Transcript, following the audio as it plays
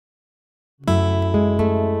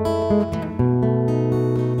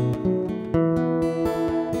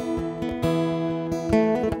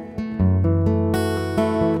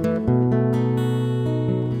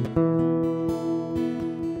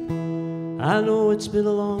I know it's been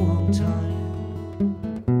a long, long time.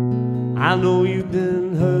 I know you've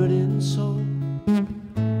been hurting so.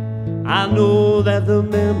 I know that the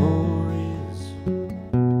memories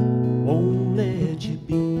won't let you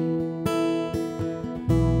be.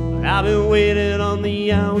 But I've been waiting on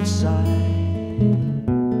the outside,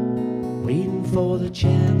 waiting for the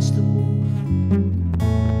chance to move.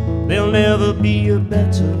 There'll never be a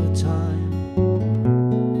better time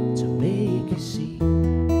to make you see.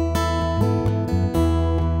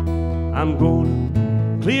 I'm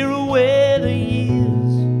gonna clear away the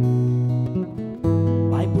years,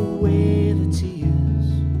 wipe away the tears,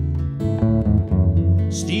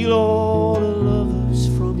 steal all the lovers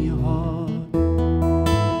from your heart.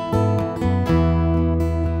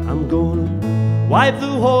 I'm gonna wipe the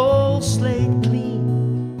whole slate clean,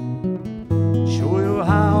 show you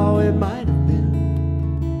how it might have been,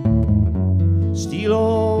 steal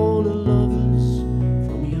all the lovers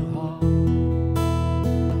from your heart.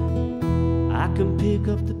 I can pick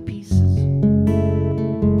up the pieces,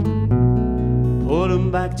 put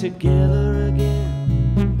them back together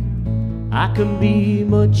again. I can be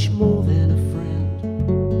much more than a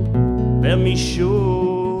friend. Let me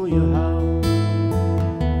show you how.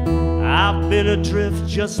 I've been adrift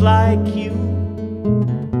just like you.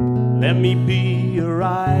 Let me be your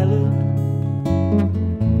island.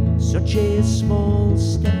 Such a small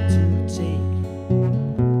step to take.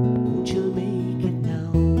 Won't you make it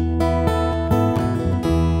now?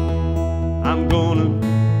 I'm gonna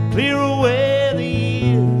clear away the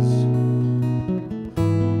years,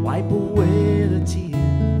 wipe away the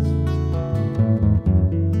tears,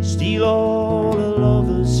 steal all the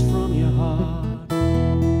lovers from your heart.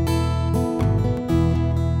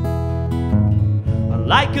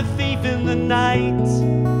 Like a thief in the night,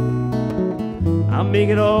 I'll make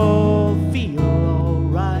it all feel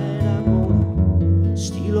alright. I'm gonna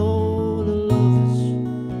steal all the lovers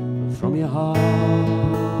from your heart.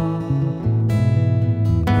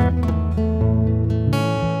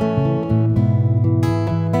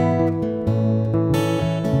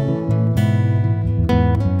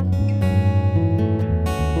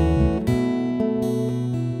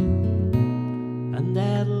 And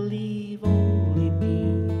that'll leave only me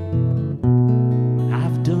when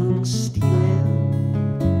I've done stealing.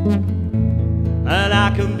 And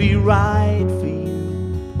I can be right for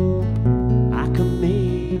you, I can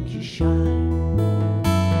make you shine.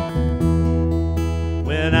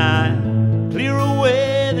 When I clear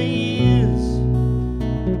away the years,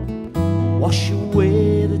 wash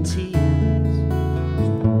away the tears,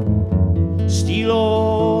 steal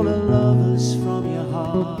all the lovers from your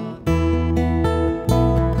heart.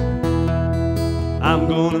 I'm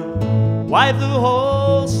gonna wipe the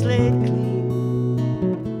whole slate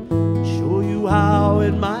clean, show you how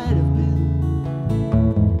it might